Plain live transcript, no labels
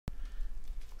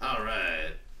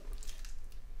Alright,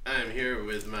 I'm here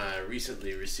with my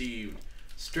recently received,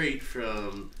 straight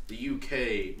from the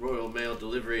UK Royal Mail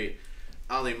delivery,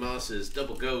 Olly Moss's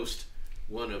Double Ghost,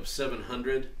 one of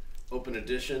 700, open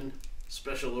edition,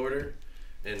 special order.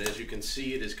 And as you can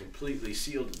see, it is completely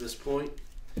sealed at this point.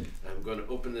 I'm going to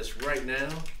open this right now,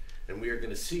 and we are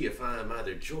going to see if I am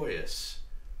either joyous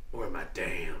or am I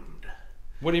damned.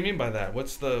 What do you mean by that? Why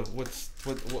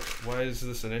is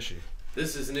this an issue?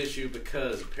 This is an issue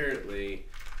because apparently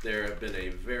there have been a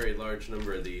very large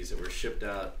number of these that were shipped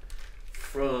out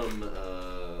from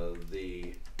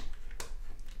the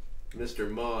Mr.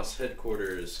 Moss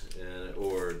headquarters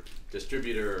or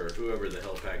distributor or whoever the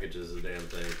hell packages the damn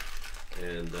thing,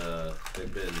 and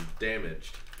they've been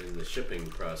damaged in the shipping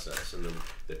process and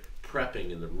the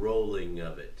prepping and the rolling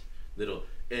of it. Little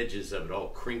edges of it all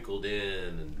crinkled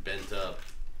in and bent up,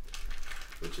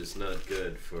 which is not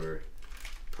good for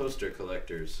poster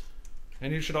collectors.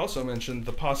 And you should also mention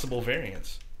the possible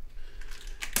variants.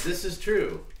 This is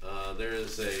true. There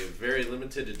is a very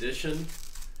limited edition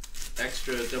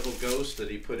extra Double Ghost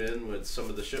that he put in with some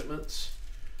of the shipments,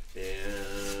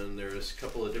 and there's a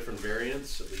couple of different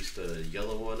variants, at least a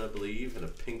yellow one I believe and a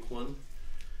pink one,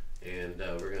 and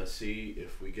we're gonna see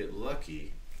if we get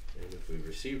lucky and if we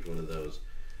received one of those.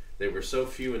 They were so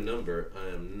few in number, I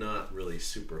am not really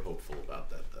super hopeful about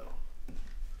that though.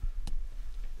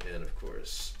 And of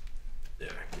course, yeah,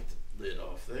 get the lid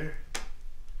off there.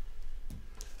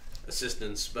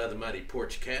 Assistance by the mighty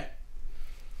Porch cat.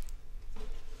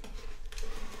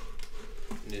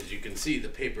 And as you can see, the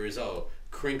paper is all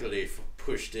crinkly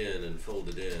pushed in and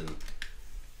folded in.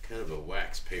 Kind of a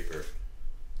wax paper.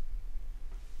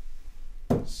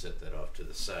 Set that off to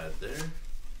the side there.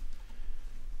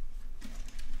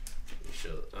 We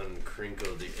shall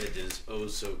uncrinkle the edges oh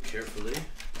so carefully.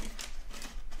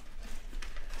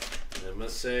 I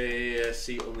must say I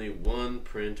see only one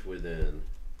print within.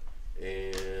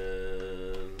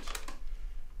 And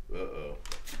uh-oh.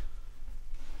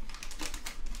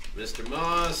 Mr.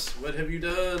 Moss, what have you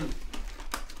done?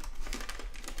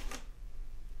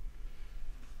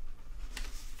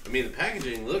 I mean, the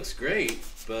packaging looks great,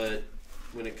 but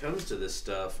when it comes to this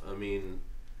stuff, I mean,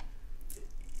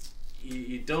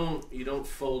 you don't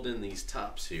fold in these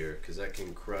tops here, because that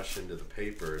can crush into the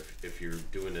paper if you're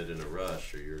doing it in a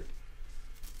rush or you're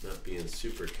not being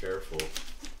super careful.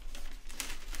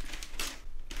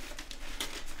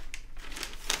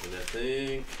 And I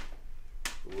think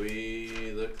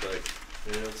we look like,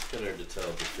 it's kind of hard to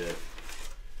tell just yet.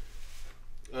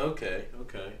 Okay.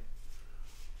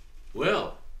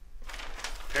 Well,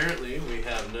 apparently we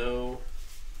have no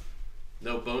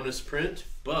bonus print,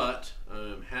 but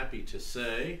I'm happy to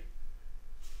say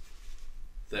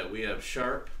that we have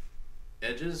sharp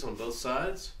edges on both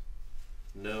sides.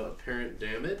 No apparent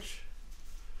damage.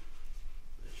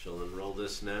 I shall unroll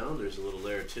this now. There's a little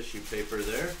layer of tissue paper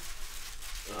there.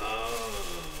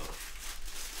 Oh.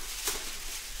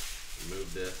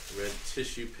 Remove the red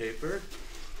tissue paper.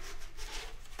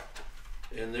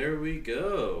 And there we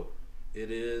go. It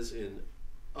is in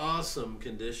awesome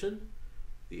condition.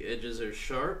 The edges are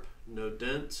sharp, no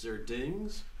dents or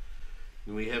dings.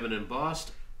 And we have an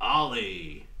embossed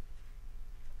Olly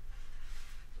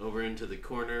over into the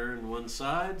corner in one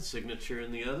side, signature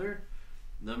in the other.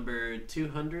 Number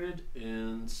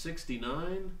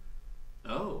 269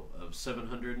 of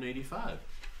 785.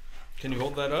 Can you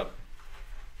hold that up?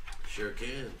 Sure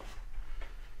can.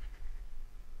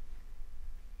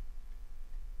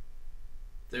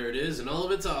 There it is in all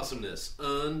of its awesomeness,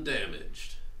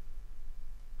 undamaged.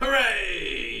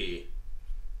 Hooray!